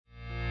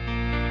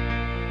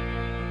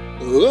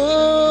Oh,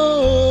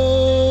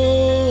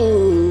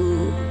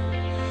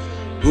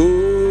 oh,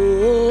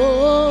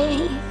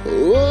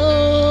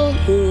 oh,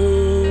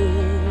 oh.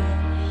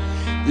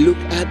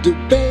 Look at the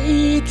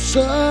birds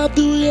of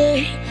the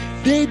air,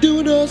 they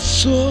do not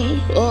sow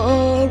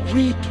or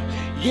reap,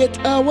 yet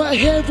our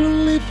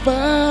Heavenly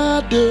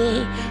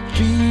Father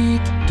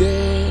feed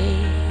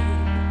them.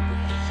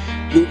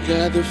 Look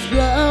at the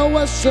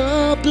flowers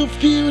of the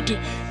field,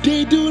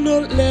 they do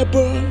not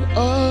labor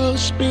or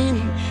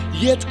spin,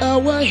 yet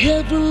our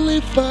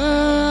Heavenly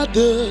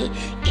Father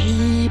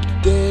keep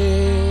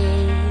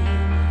them.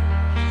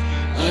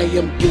 I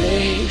am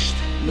blessed,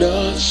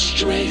 not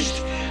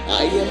stressed,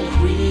 I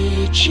am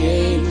rich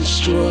and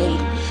strong,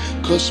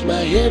 'cause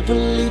my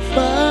Heavenly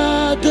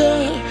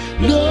Father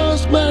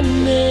knows my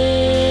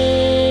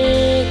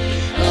name.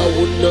 I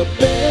will not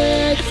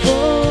beg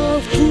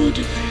for food,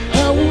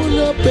 I will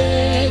not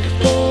beg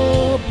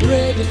for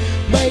bread.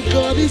 My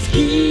God is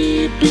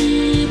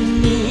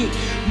keeping me,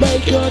 my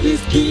God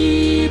is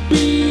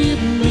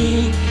keeping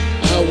me.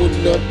 I will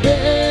not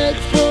beg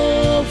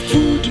for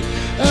food,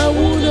 I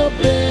will not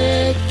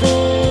beg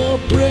for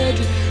bread.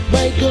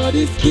 My God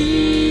is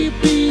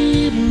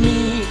keeping me,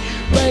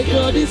 my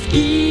God is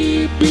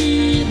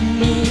keeping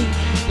me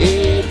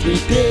every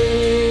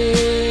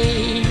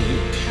day.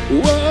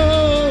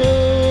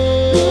 Whoa,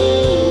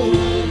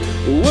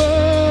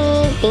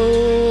 whoa,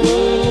 whoa,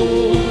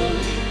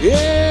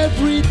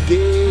 every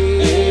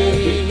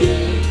day.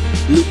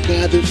 Look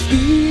at the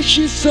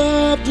fishes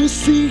of the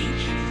sea,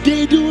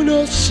 they do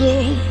not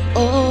sow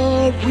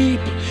or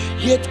reap,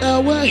 yet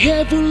our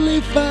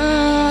Heavenly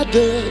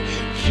Father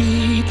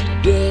feed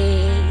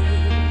them.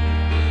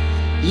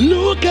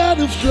 Look at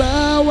the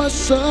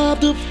flowers of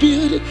the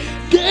field,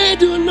 they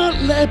do not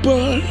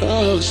labor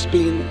or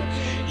spin,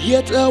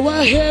 yet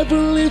our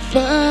Heavenly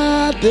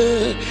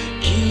Father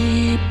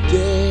keep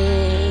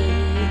them.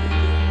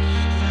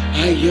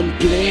 I am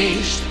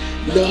blessed,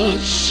 not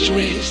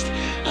stressed,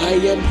 I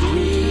am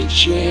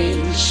rich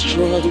and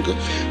strong,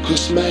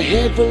 'cause my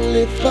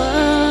Heavenly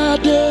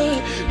Father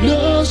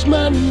knows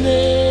my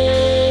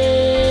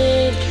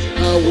name.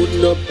 I would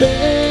not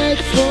beg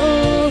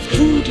for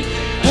food,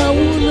 I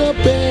will not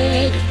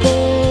beg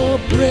for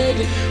bread.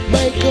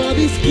 My God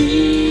is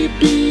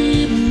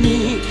keeping me,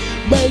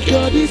 my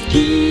God is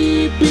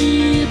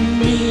keeping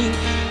me.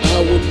 I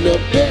will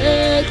not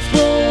beg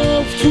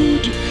for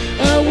food,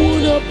 I will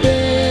not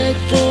beg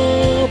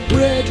for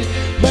bread.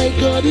 My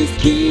God is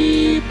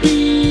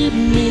keeping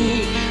me,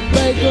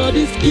 my God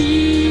is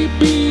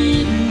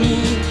keeping me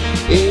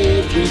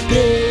every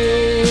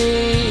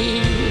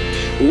day.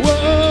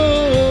 Whoa.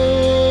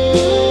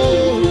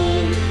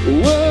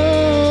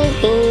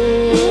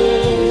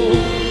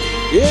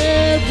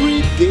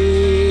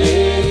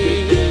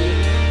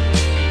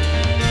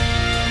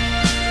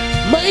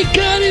 My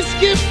God is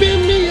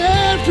keeping me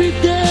every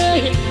day.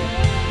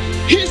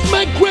 He's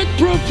my great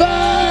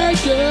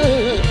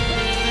provider,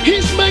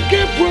 He's my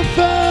great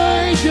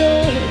provider.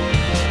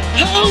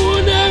 I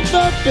will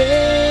never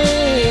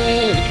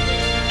beg,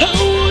 I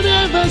will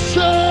never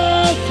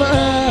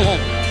suffer.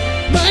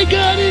 My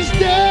God is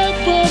there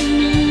for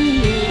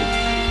me,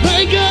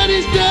 my God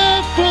is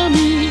there for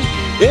me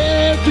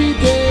every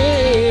day.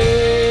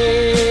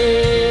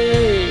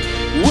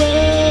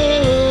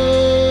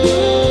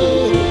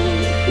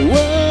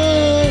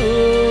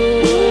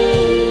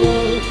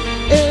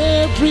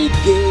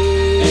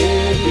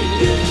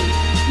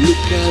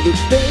 Look at the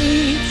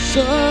birds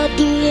of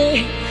the air,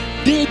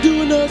 they do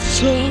not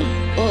sow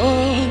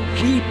or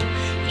reap,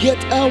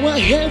 yet our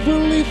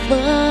Heavenly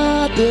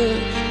Father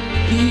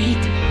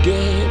feed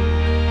them.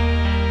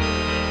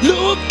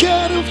 Look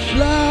at the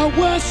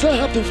flowers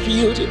of the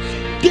field,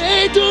 they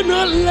do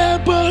not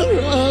labor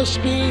or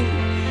spin,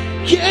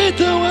 yet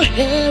our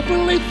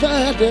Heavenly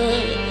Father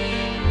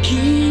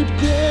keep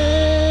them.